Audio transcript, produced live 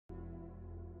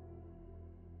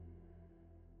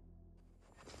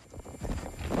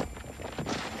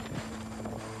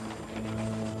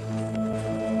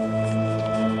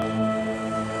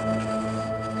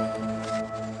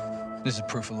This is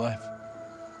proof of life.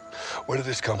 Where did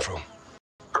this come from?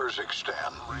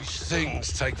 Urzikstan. These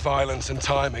things take violence and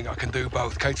timing. I can do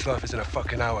both. Kate's life is in a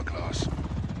fucking hourglass.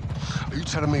 Are you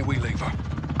telling me we leave her?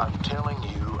 I'm telling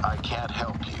you, I can't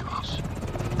help you.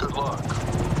 Good luck.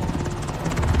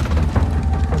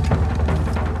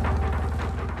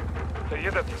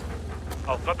 سيدتي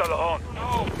القتل هون.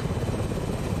 No!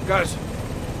 Guys,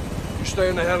 you stay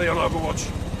in the heli on Overwatch.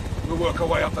 We'll work our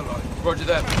way up the line. Roger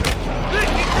that.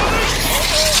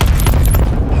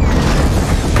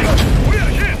 We are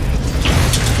hit!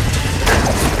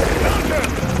 Counter!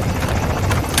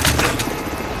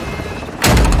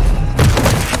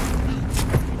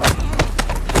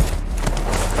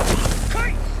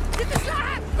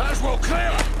 That's well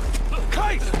clear!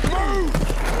 Kate, move!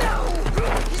 No!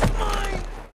 He's mine!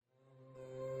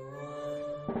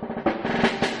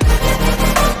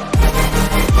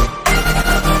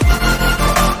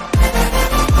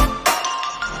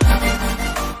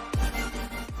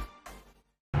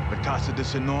 La Casa de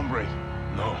Sin Nombre.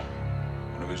 No.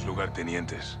 One of his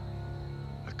lugartenientes.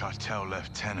 The Cartel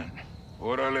lieutenant.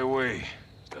 Órale, güey.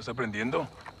 ¿Estás aprendiendo?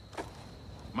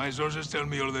 My sources tell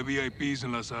me all the VIPs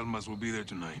in Las Almas will be there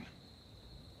tonight.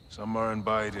 Some are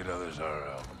invited, others are,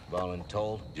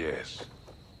 Voluntold? yes.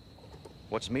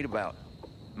 What's the meet about?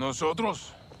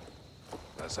 Nosotros?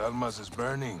 Las Almas is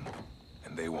burning,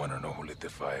 and they want to know who lit the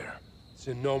fire.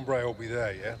 Sin Nombre will be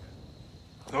there, yeah?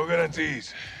 No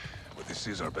guarantees, but this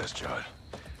is our best shot.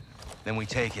 Then we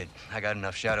take it. I got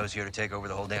enough shadows here to take over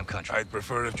the whole damn country. I'd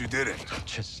prefer if you didn't.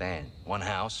 Just saying. One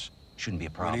house shouldn't be a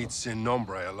We problem. need Sin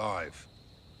Nombre alive.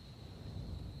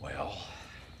 Well...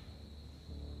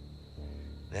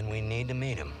 then we need to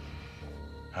meet him.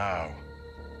 How?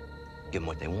 Give them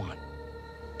what they want.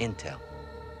 Intel.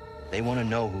 They want to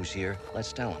know who's here.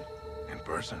 Let's tell them. In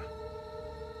person.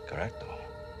 Correcto.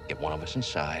 Get one of us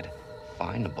inside.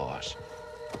 Find the boss.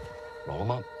 Roll him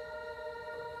up.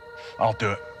 I'll do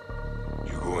it.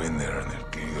 You go in there and they'll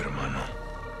kill you, hermano.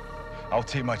 I'll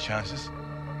take my chances.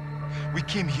 We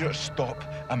came here to stop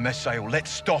a missile. Let's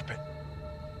stop it.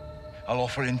 I'll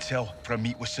offer intel for a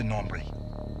meet with Sin Nombre.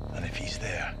 And if he's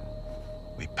there,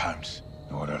 we pounce.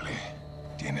 Órale.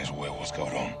 Tienes huevos,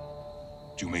 cabrón.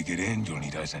 You make it in, you'll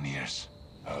need eyes and ears.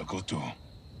 I'll go too.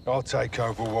 I'll take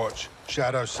Overwatch.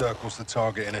 Shadow circles the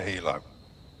target in a helo.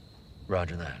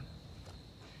 Roger that.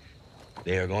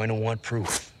 They are going to want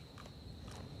proof.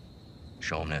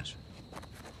 Show them this.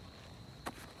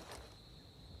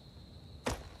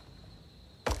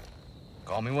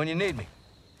 Call me when you need me.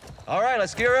 All right,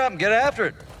 let's gear up and get after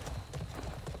it.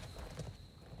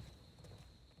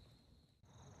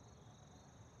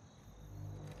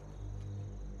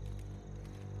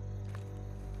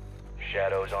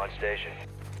 Shadows on station.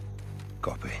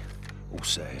 Copy. All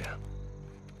set here.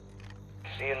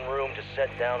 Seeing room to set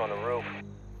down on the roof.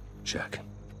 Check.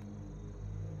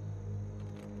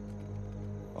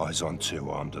 Eyes on two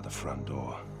armed at the front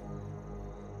door.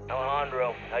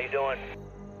 Alejandro, how you doing?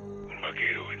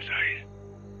 Vaquero inside.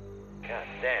 God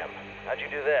damn, how'd you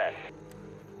do that?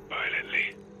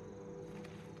 Violently.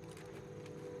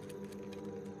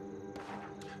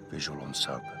 Visual on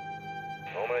soap.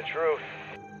 Moment of truth.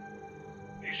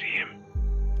 They see him.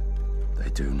 They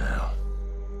do now.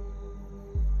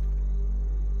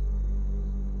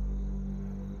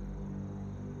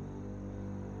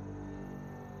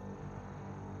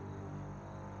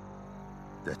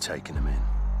 They're taking him in.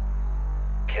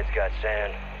 Kid's got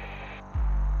sand.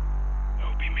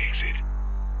 Hope he makes it.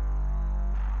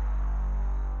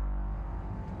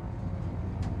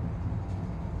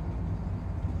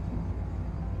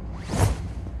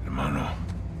 Hermano.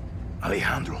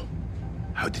 Alejandro,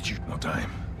 how did you... No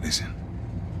time. Listen.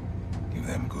 Give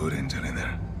them good intel in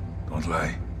there. Don't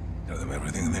lie. Tell them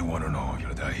everything they want to know.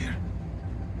 You'll die here.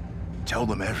 Tell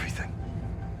them everything?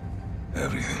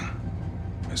 Everything.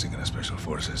 Mexican Special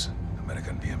Forces,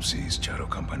 American PMC's Shadow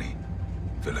Company,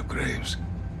 Philip Graves.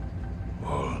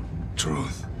 All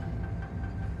truth.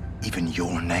 Even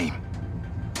your name?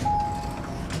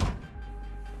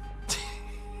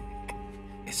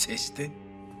 ¿Es este?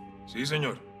 Sí,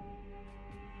 señor.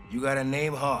 You got a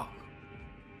name, huh?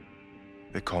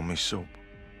 They call me Soap.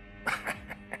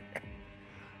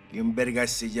 ¿Quién verga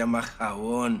se llama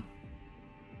Jabón?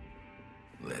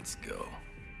 Let's go.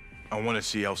 I want to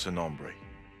see El Sin Nombre.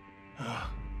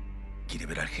 Quiere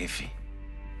ver al jefe.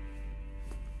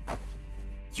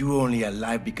 You only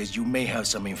alive because you may have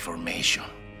some information.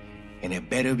 And it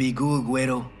better be good,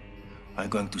 Güero. I'm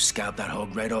going to scalp that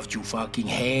hog right off your fucking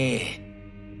head.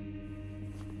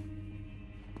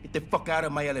 Get the fuck out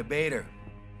of my elevator.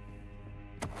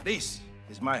 This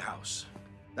is my house.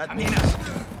 That means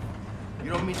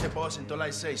you don't meet the boss until I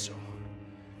say so.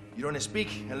 You don't speak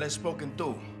unless spoken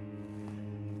to.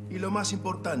 Y lo más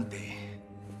importante,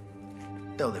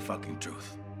 tell the fucking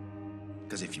truth.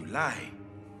 Because if you lie,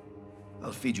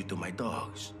 I'll feed you to my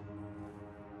dogs.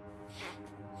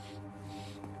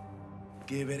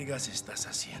 ¿Qué vergas estás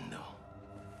haciendo?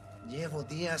 Llevo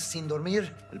días sin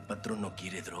dormir. El patrón no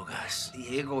quiere drogas.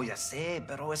 Diego, ya sé,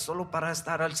 pero es solo para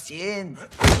estar al 100.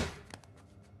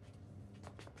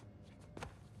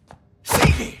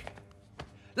 ¡Sigue!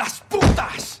 ¡Las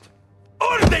putas!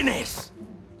 ¡Órdenes!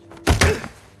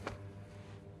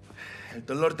 El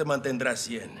dolor te mantendrá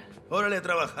 100. Órale a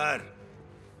trabajar.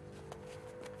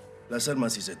 Las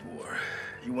Almas is at war.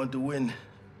 You want to win?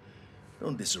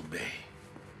 Don't disobey.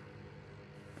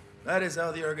 That is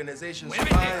how the organization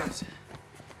survives.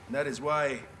 And that is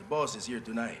why the boss is here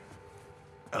tonight.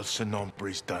 El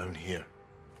Sonombre's down here.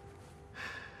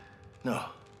 No.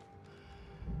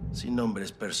 Sin nombre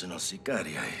es personal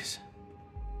sicaria es.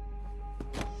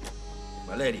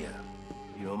 Valeria.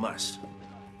 Y no más.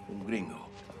 Un gringo.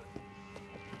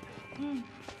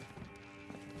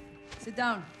 Sit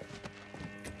down.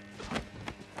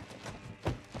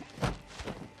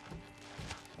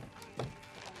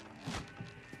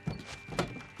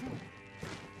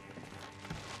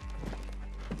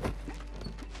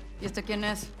 ¿Y este quién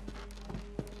es?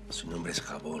 Su nombre es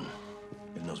Jabón.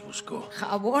 Él nos buscó.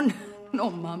 ¿Jabón?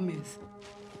 No mames.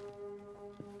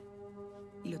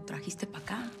 ¿Y lo trajiste para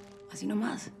acá? Así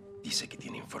nomás. Dice que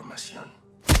tiene información.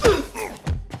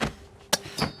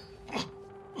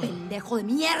 ¡Pendejo de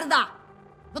mierda!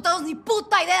 No tenemos ni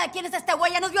puta idea de quién es este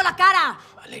güey. ¡Ya nos vio la cara!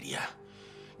 Valeria,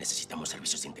 necesitamos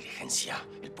servicios de inteligencia.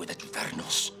 Él puede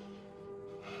ayudarnos.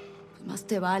 Pues más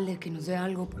te vale que nos dé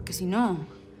algo, porque si no,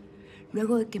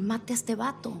 luego de que mate a este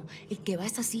vato, el que va a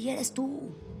esa silla eres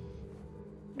tú.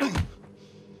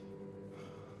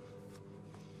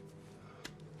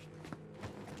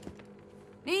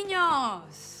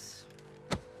 Niños!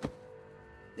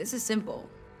 This is simple.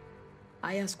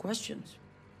 I ask questions.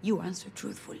 You answer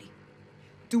truthfully.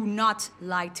 Do not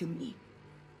lie to me.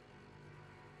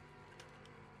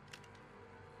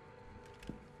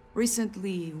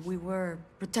 Recently, we were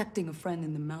protecting a friend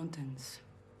in the mountains.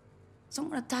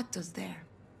 Someone attacked us there.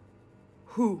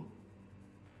 Who?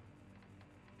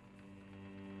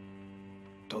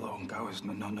 Todo un caos,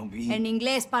 no vi. En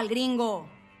inglés, pa'l gringo.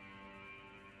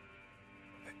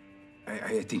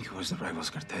 I think it was the rivals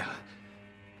cartel.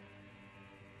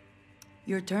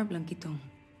 Your turn, Blanquito.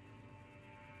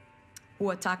 Who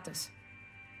attacked us?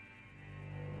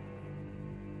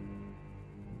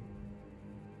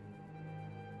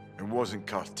 It wasn't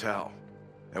Cartel.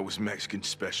 That was Mexican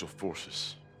Special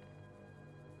Forces.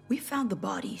 We found the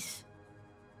bodies.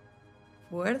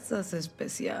 Fuerzas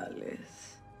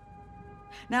Especiales.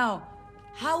 Now,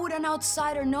 how would an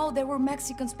outsider know they were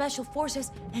Mexican Special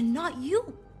Forces and not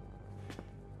you?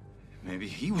 Maybe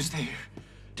he was there.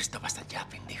 Tú estabas allá,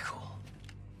 pendejo.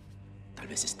 Tal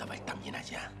vez estaba él también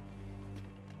allá.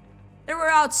 There were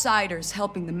outsiders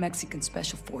helping the Mexican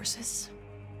Special Forces.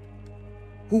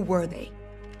 Who were they?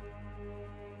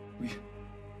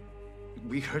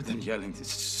 We heard them yelling,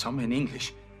 some in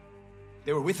English.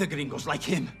 They were with the gringos, like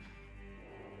him.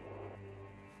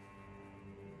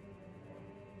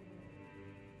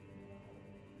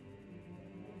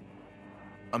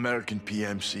 American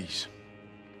PMCs.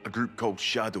 A group called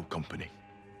Shadow Company.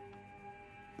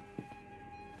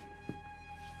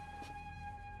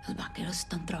 Los vaqueros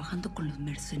están trabajando con los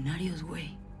mercenarios,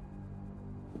 güey.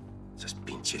 Esas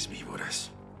pinches víboras.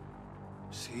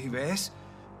 Sí, ¿ves?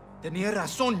 Tenía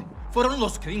razón. Fueron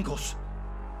los gringos.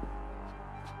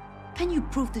 Can you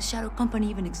prove the Shadow Company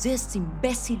even exists,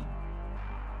 imbécil?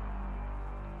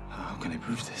 How can I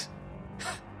prove this?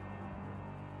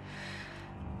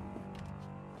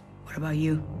 What about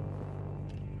you?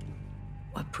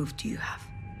 What proof do you have?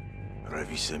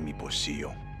 Revise mi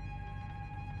bolsillo.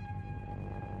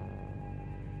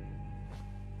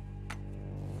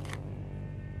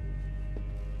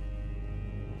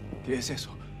 ¿Qué es eso?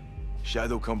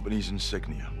 Shadow Company's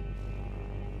insignia.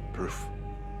 Proof.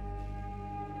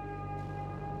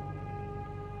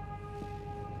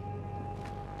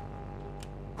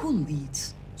 Who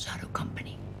leads Shadow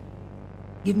Company?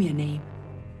 Give me a name.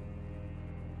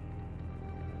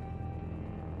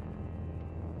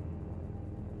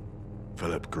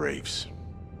 Philip Graves.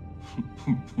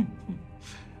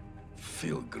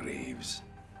 Phil Graves.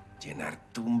 Llenar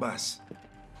tumbas.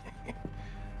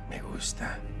 Me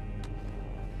gusta.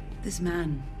 This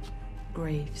man,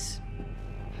 Graves,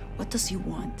 what does he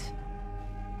want?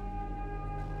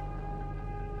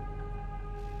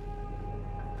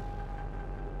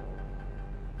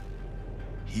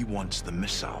 He wants the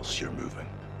missiles you're moving.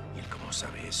 ¿Y él cómo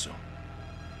sabe eso?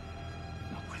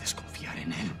 confiar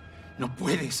en él. No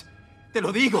puedes. Te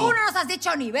lo digo. Tú no nos has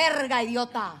dicho ni verga,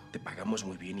 idiota. Te pagamos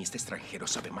muy bien y este extranjero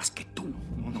sabe más que tú.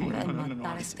 Hora de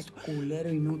matar a este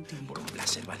culero inútil. Por un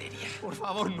placer, Valeria. Por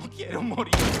favor, no quiero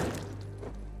morir.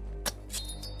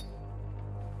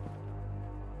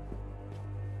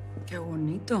 Qué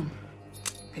bonito.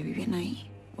 Te vi bien ahí.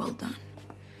 Well done.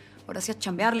 Ahora sí a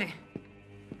chambearle.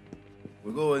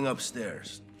 We're going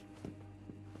upstairs.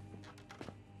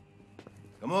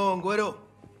 Come on, güero.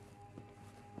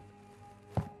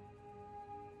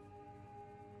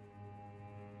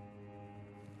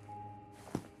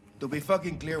 To be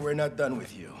fucking clear, we're not done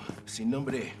with you. Sin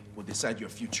nombre will decide your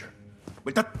future.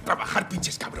 Vuelta a trabajar,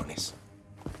 pinches cabrones.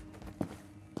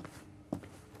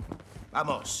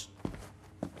 Vamos.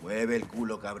 Mueve el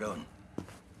culo, cabrón.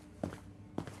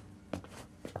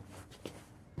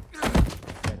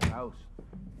 House.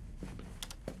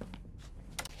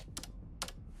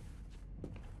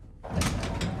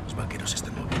 Los vaqueros se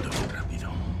están moviendo muy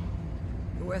rápido.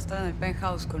 Yo voy a estar en el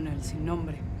penthouse con él, sin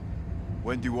nombre.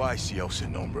 When do I see El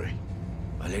Sin Nombre?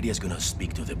 Valeria's gonna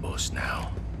speak to the boss now.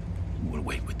 We'll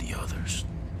wait with the others.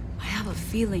 I have a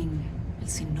feeling El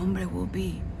Sin Nombre will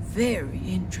be very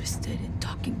interested in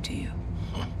talking to you.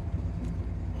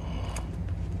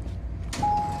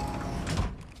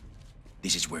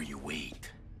 This is where you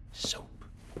wait. Soap.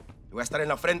 Yo voy a estar en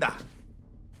la ofrenda.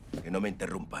 Que no me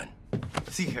interrumpan.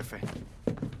 Sí, jefe.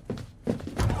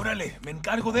 Órale, me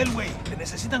encargo de él, güey. Te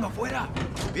necesitan afuera.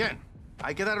 Bien.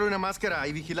 Hay que darle una máscara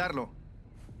y vigilarlo.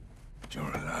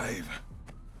 You're alive.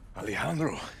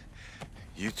 Alejandro.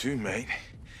 You too, mate.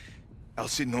 El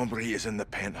Sin Nombre is in the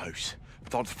penthouse.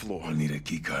 3rd floor. I'll need a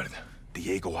keycard.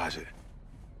 Diego has it.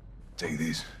 Take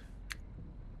this.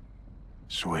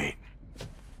 Sweet.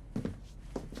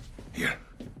 Here.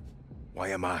 Why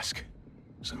a mask?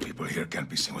 Some people here can't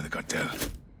be seen with the cartel.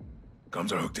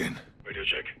 Comms are hooked in. Radio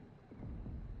check.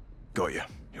 Got you.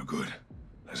 You're good.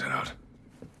 Let's head out.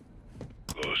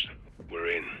 Ghost, we're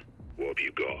in. What have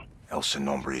you got? El Sin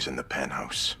Nombre is in the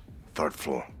penthouse. 3rd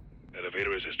floor.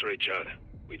 Elevator is a straight shot.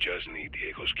 We just need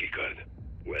Diego's keycard.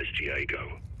 Where's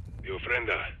Diego? The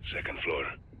ofrenda, 2nd floor.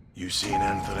 You seen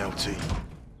anything, LT?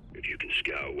 If you can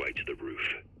scout away to the roof,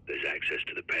 there's access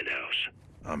to the penthouse.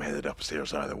 I'm headed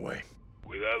upstairs either way.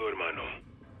 Cuidado, hermano.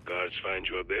 Guards find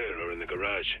you up there or in the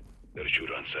garage. They'll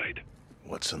shoot on sight.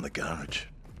 What's in the garage?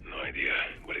 No idea,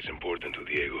 but it's important to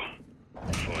Diego.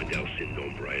 Find El Sin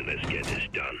Nombre and let's get this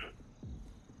done.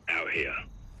 Out here.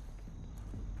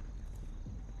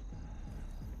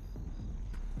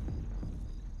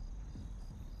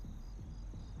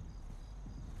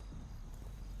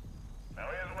 ¿Me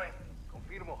oyes, güey?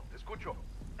 Confirmo, te escucho.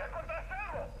 ¿Encontraste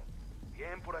algo?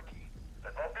 Bien por aquí. Te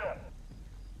copio.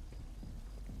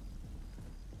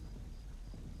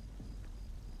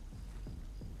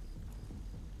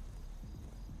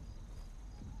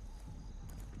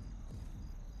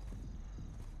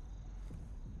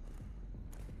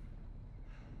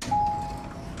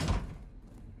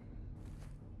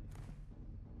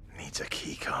 Needs a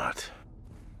key card.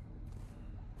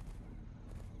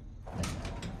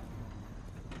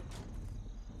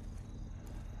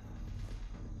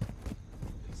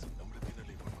 El Sin Nombre tiene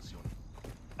la información.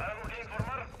 ¿Algo que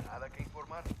informar? Nada que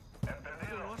informar.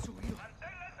 Entendido. Lo ha subido.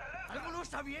 Algo no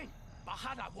está bien.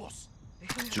 Baja la voz.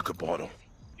 Took a bottle.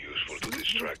 Useful to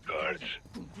distract guards.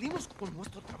 Cumplimos con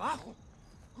nuestro trabajo.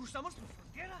 Cruzamos la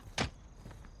frontera.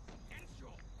 Silencio.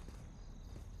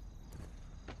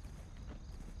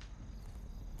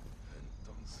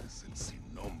 Entonces el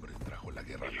Sin Nombre trajo la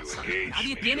guerra a You las engage,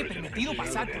 Nadie make tiene sure it's in permitido the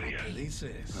pasar por area. aquí.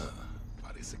 dices?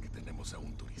 Parece que tenemos a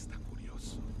un turista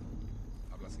curioso.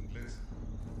 ¿Hablas inglés?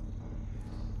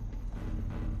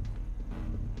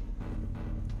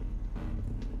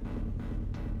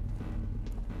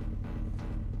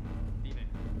 Dime.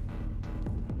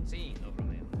 Sí, no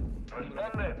bromeo.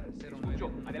 Responde.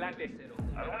 Escucho. Adelante.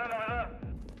 ¿Alguna novedad?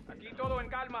 Aquí todo en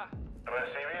calma.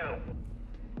 Recibido.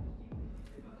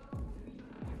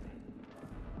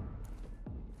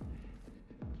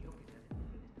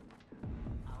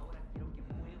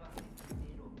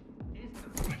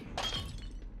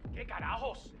 ¿Qué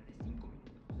carajos?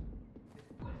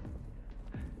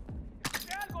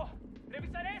 ¡Escuché algo!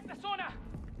 ¡Revisaré esta zona!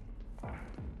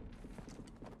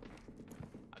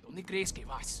 ¿A dónde crees que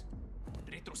vas?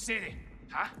 Retrocede.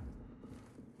 ¿Ah?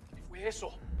 ¿Qué fue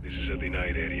eso? This is a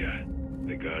denied area.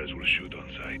 The guards will shoot on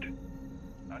sight.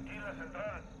 Aquí la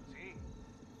central. Sí.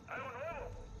 ¿Algo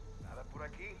nuevo? Nada por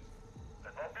aquí. Te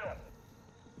copio.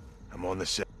 I'm on the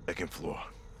 2nd floor.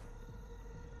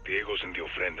 Diego's in the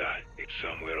ofrenda. It's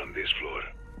somewhere on this floor.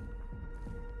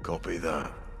 Copy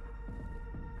that.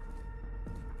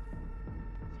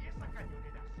 Si esa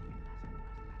cañonera sigue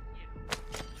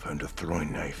Found a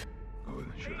throwing knife.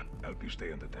 Good, should help you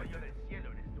stay undetected.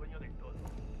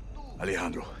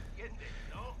 Alejandro.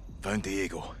 Found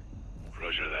Diego.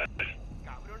 Roger that.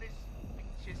 Cabrones,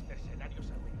 pinches mercenarios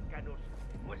americanos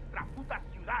en nuestra puta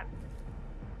ciudad.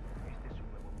 Este es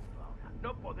un nuevo mundo ahora.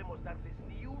 No podemos darles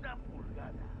ni una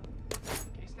pulgada.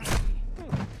 ¿Qué está aquí?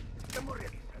 Estamos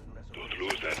realizando una Don't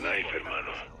lose that knife,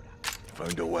 hermano.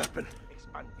 Found a weapon.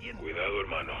 Cuidado,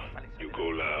 hermano. You go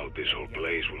loud, this whole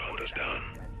place will hunt us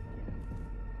down.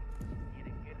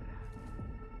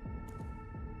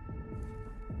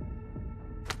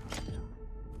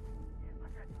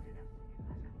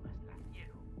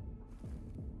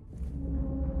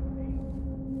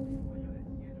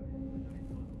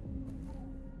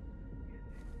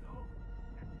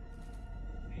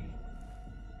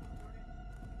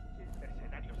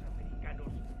 mercenarios americanos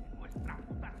en nuestra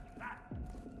puta ciudad.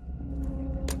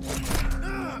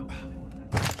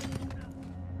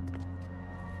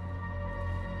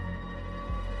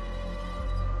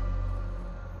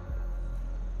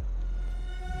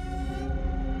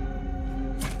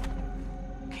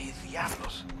 ¿Qué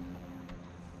diablos?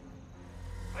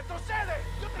 ¡Retrocede!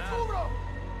 ¡Yo te cubro!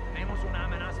 Tenemos una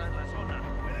amenaza en la zona.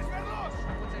 ¿Puedes verlos?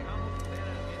 Aconsejamos ver al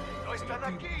ambiente. ¡No están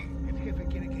aquí! El jefe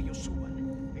quiere que ellos suban.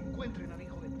 Encuentren al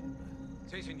hijo de puta.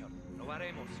 Sí, señor. Lo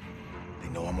haremos. They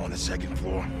know I'm on the second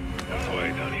floor. That's why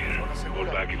down here.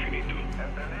 Hold back if you need to.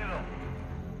 Entendido.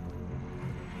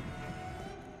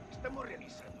 Estamos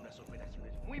realizando unas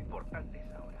operaciones muy importantes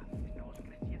ahora. Estamos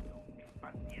creciendo,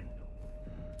 expandiendo.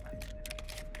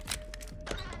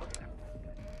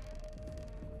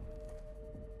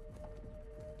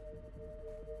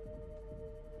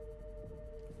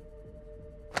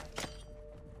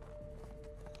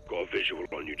 Got a visual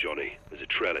on you, Johnny. There's a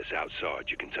trellis outside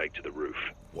you can take to the roof.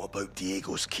 What about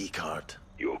Diego's keycard?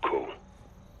 You're cool.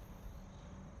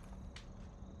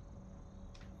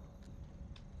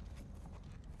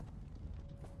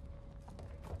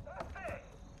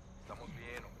 Estamos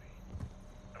bien, hombre.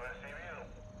 Recibido.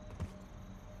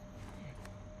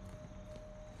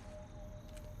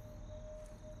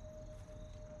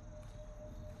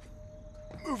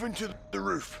 Moving to the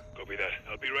roof. Copy that.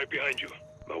 I'll be right behind you.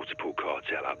 Multiple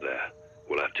cartel up there.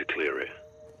 We'll have to clear it.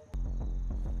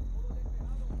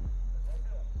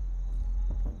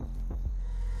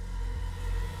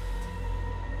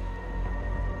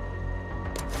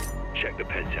 Check the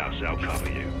penthouse. I'll cover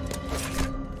you.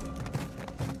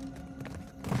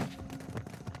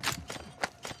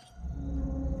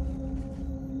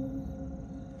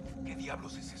 ¿Qué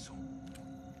diablos es eso?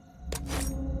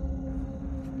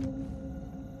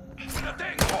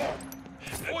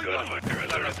 Gunfire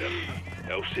alerted them.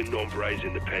 El Sin Nombre's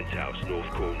in the penthouse, north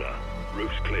corner.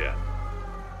 Roof's clear.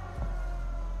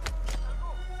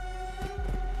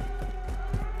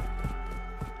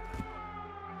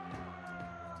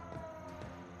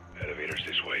 Elevator's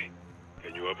this way.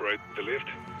 Can you operate the lift?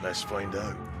 Let's find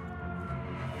out.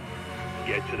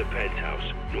 Get to the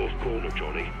penthouse, north corner,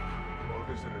 Johnny. All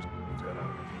visitors get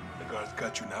out. The guards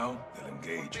got you now, they'll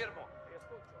engage. Confirmo.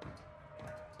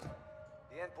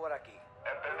 Bien por aquí.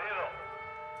 Entendido.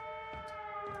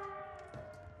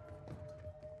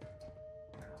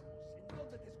 ¿En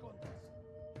dónde te escondes?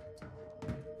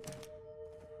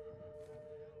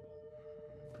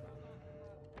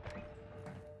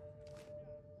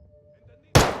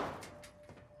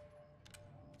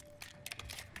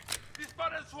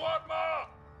 ¡Disparen su arma!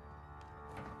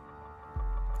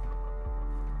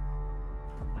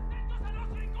 ¡Atentos a los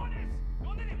rincones!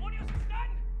 ¿Dónde demonios están?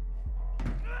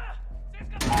 ¡Ah! ¡Se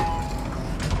escapó!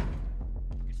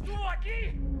 ¡Estuvo aquí!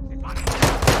 ¡Se va!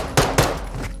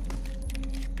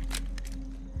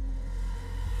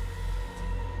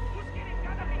 ¡Busquen en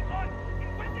cada rincón!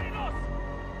 ¡Encuéntrenlos!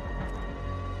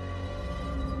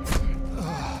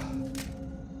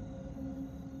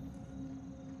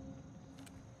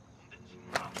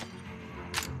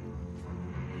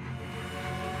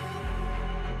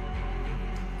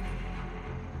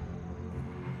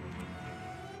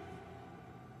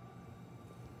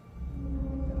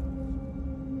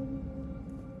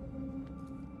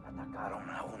 Atacaron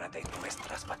a una de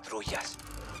nuestras patrullas.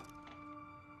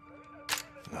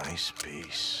 Nice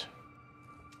piece.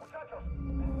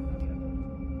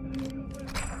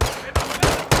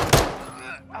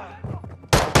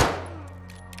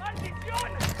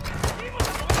 ¡Maldición! ¡Seguimos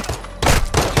a movernos!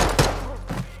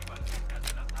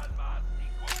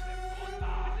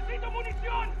 ¡Necesito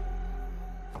munición!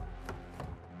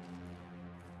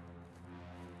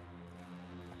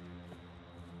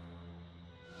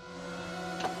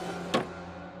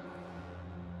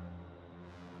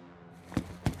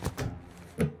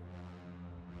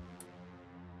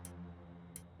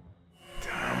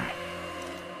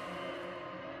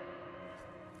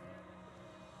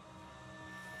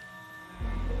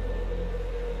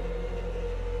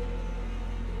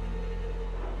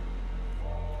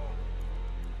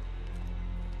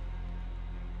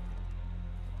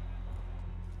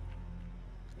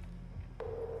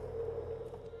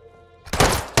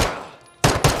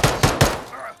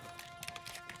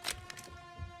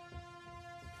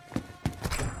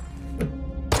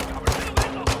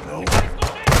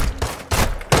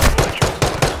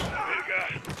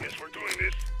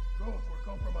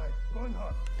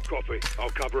 Copy. I'll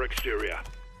cover exterior.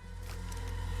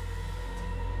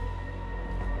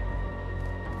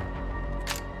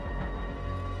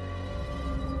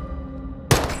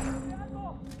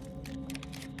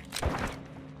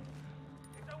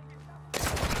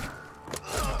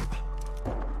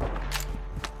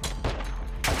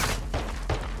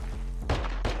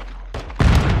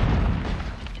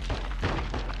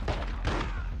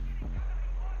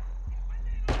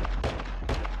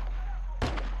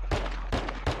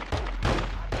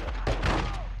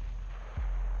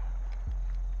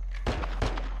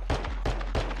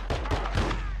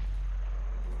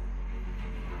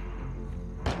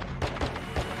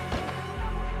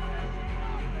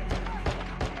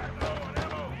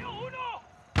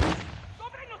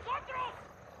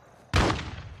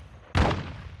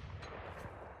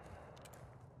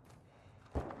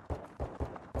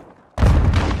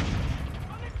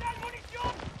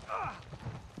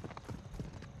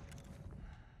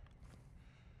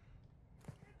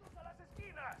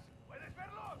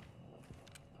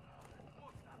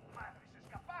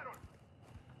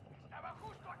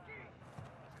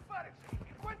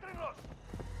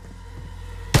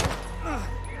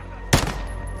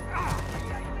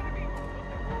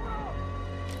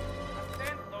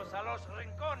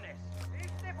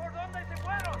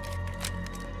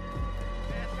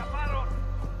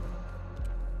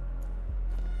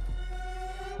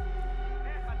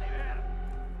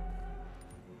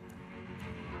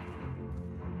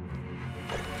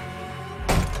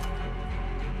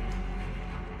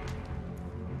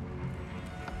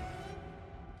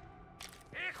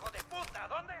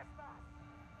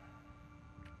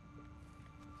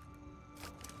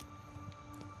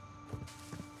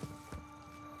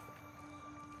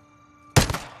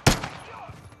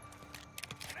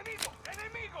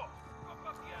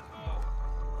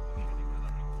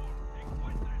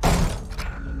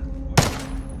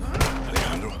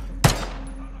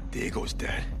 Diego's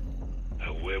dead.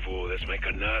 A huevo, that's my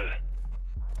canal.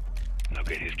 Now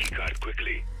get his keycard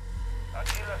quickly.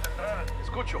 Aquí la central.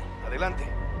 Escucho. Adelante.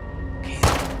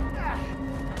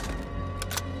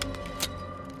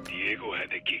 Diego had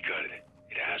the keycard.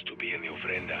 It has to be in the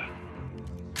ofrenda.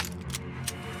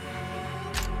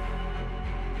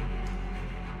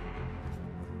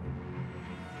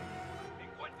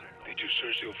 Did you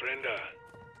search the ofrenda?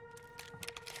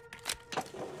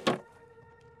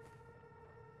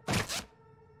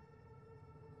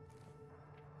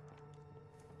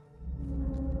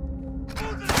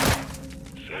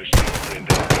 Search the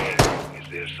ofrenda again. Is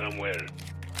there somewhere?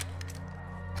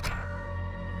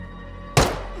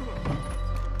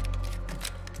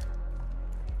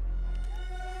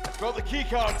 Got the key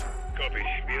card. Copy.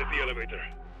 Be at the elevator.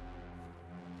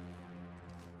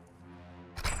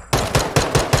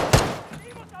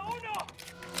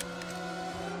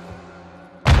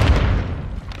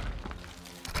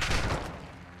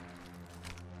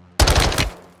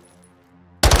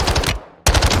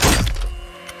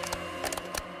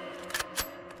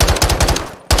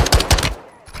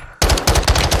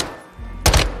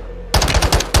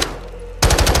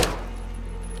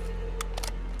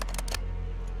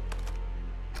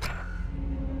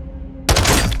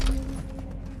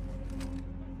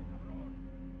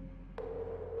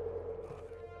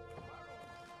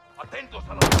 Atentos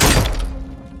a la...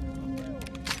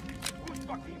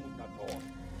 Justo aquí, muchachos.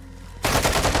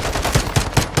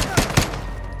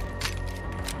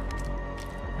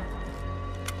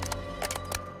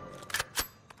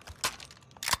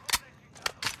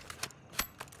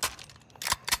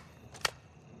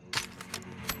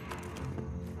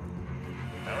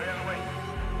 A ver, güey.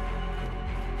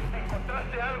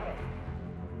 ¿Encontraste algo?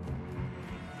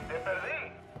 Te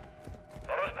perdí.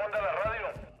 No responde a la radio.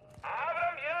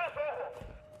 ¡Abran bien los ojos!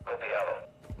 Copiado.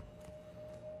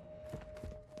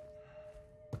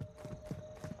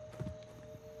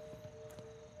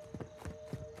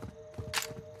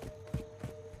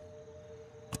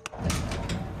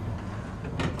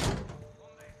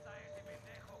 ¿Dónde está ese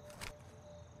pendejo?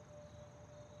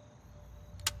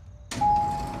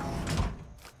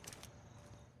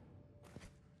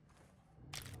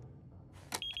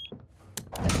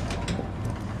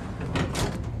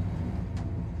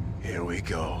 Here we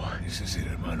go. This is it,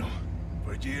 hermano.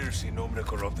 For years, Sin Nombre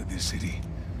corrupted this city.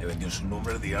 Le vendió su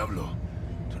nombre al diablo.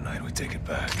 Tonight we take it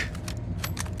back.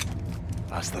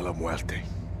 Hasta la muerte.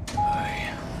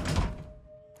 Aye.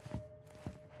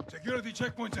 Security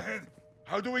checkpoints ahead.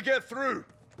 How do we get through?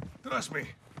 Trust me.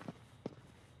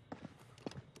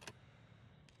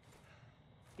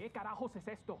 ¿Qué carajos es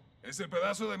esto? Es el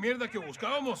pedazo de mierda que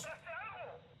buscábamos.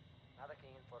 Nada que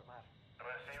informar.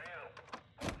 Recibido.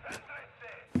 Céntrense.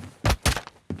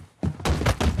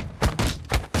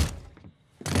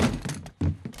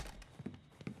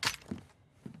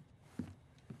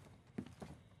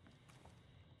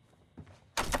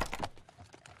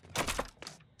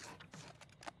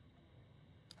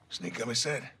 Sneaker me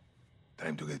said.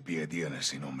 Time to get PID on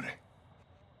ese nombre.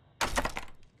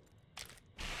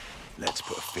 Let's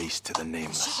put a face to the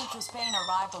nameless. Shipment to Spain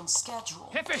arrived on schedule.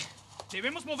 Jefe,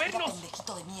 debemos Mira, movernos.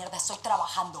 pendejito de mierda, estoy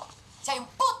trabajando. Si hay un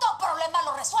puto problema,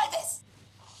 lo resuelves.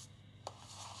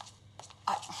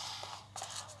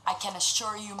 I can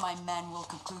assure you my men will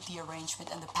conclude the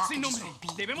arrangement and the Sin packages nombre, will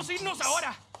be debemos in irnos place.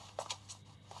 ahora.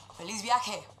 ¡Feliz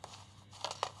viaje!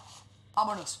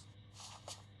 Vámonos.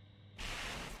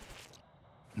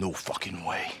 No fucking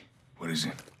way. What is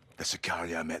it? The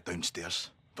Sicaria I met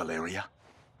downstairs, Valeria.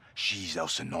 She's El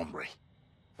Nombre.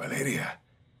 Valeria?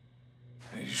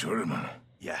 Are you sure, hermano?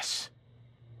 Yes.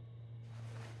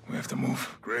 We have to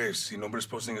move. Graves, si Nombre's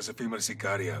posting as a female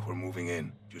Sicaria. We're moving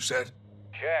in. You said?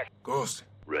 Check. Ghost.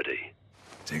 Ready.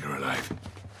 Take her alive.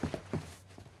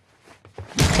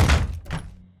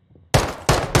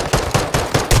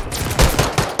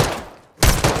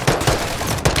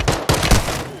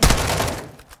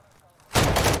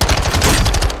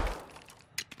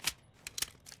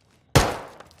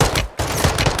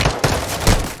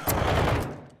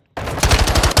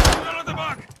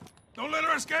 Don't let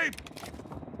her escape!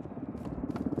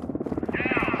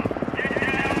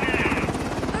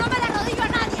 ¡No me la rodillo a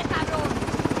nadie, cabrón!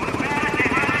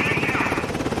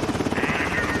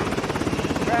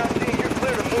 Ground team, you're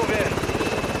clear to move in.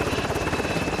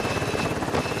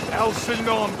 El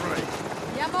Nombre.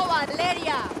 ¡Llamo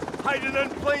Valeria! Hiding in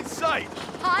plain sight.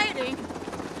 ¡Hiding!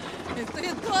 Estoy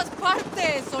en todas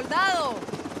partes, soldado.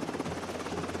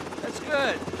 That's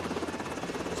good.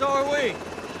 So are we.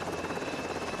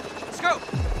 Let's go!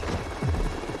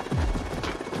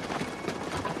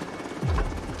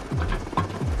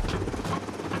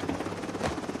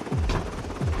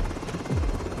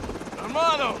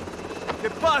 Hermano, ¿qué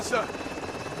pasa?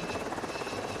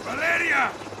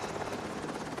 Valeria!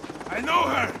 I know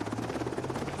her!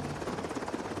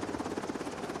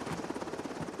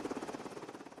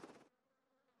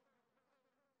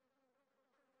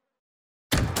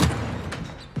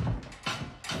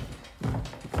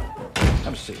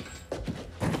 Have a seat.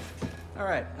 All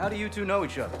right, how do you two know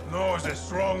each other? No is a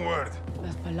strong word.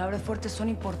 Las palabras fuertes son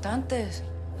importantes.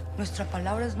 Nuestra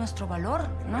palabra es nuestro valor,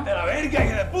 ¿no? ¡De la verga,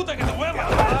 hija de puta, que te voy a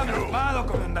matar! Calmado,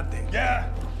 comandante.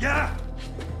 ¡Ya! ¡Ya!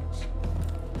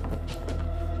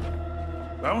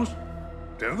 ¿Vamos?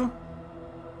 ¿Cerdo?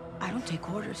 I don't take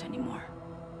orders anymore.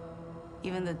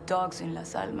 Even the dogs in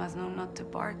Las Almas know not to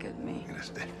bark at me.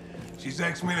 She's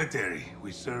ex-military.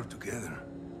 We served together.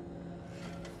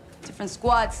 Different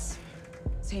squads,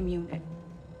 same unit.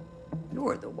 You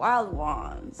were the wild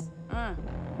ones.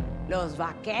 Los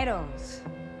vaqueros.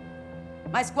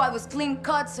 My squad was clean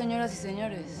cut, señoras y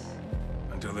señores.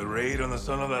 Until the raid on the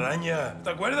Son of la Araña.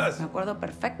 ¿Te acuerdas? Me acuerdo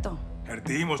perfecto. Her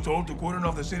team was told to cordon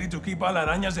off the city to keep all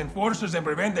Araña's enforcers and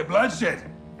prevent the bloodshed.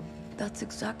 That's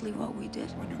exactly what we did.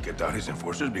 When you kept out his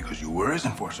enforcers because you were his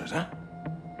enforcers, huh?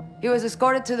 He was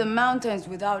escorted to the mountains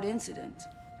without incident.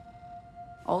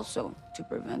 Also, to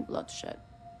prevent bloodshed.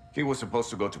 He was supposed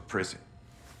to go to prison.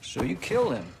 So you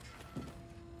killed him.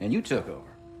 And you took over.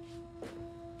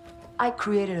 I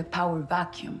created a power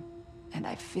vacuum, and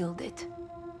I filled it.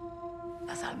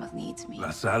 Las Almas needs me.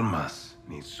 Las Almas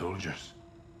needs soldiers,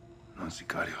 not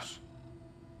sicarios.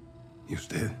 Y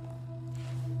usted?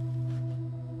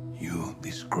 You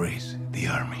disgrace the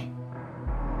army.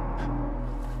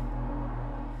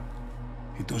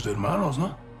 Y tus hermanos,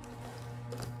 ¿no?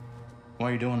 Why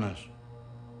are you doing this?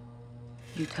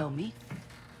 You tell me.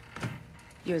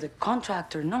 You're the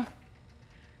contractor, no?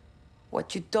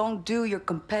 What you don't do, your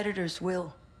competitors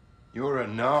will. You're a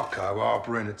narco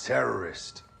harboring a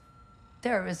terrorist.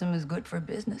 Terrorism is good for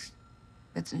business.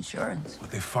 It's insurance.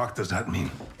 What the fuck does that mean?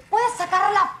 ¡Puedes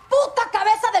sacar la puta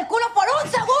cabeza del culo por un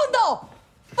segundo!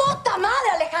 ¡Puta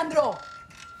madre, Alejandro!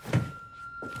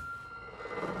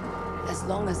 As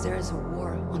long as there is a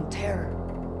war on terror,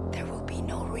 there will be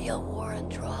no real war on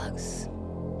drugs.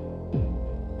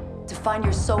 To find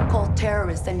your so-called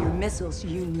terrorists and your missiles,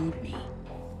 you need me.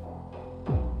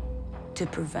 To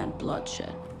prevent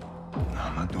bloodshed. No,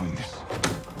 I'm not doing this.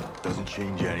 Doesn't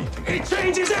change anything. It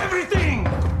changes everything!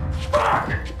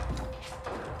 Fuck!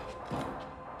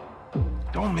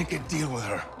 Don't make a deal with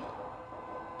her.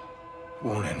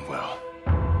 Won't end well.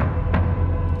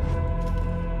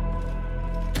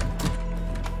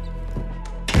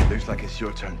 Looks like it's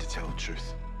your turn to tell the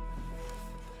truth.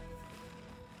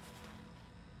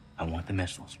 I want the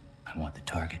missiles, I want the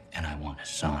target, and I want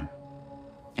Hassan.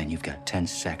 And you've got 10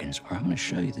 seconds, or I'm gonna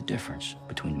show you the difference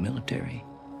between the military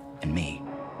and me.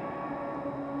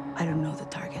 I don't know the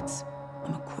targets.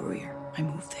 I'm a courier. I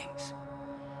move things.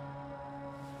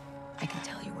 I can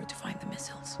tell you where to find the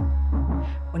missiles.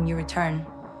 When you return,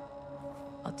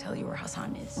 I'll tell you where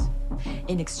Hassan is.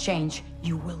 In exchange,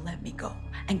 you will let me go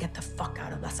and get the fuck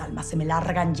out of Las Almas. Se me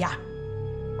largan ya.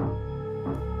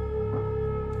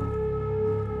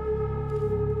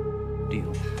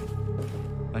 Deal.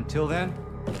 Until then,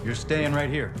 you're staying right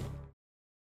here.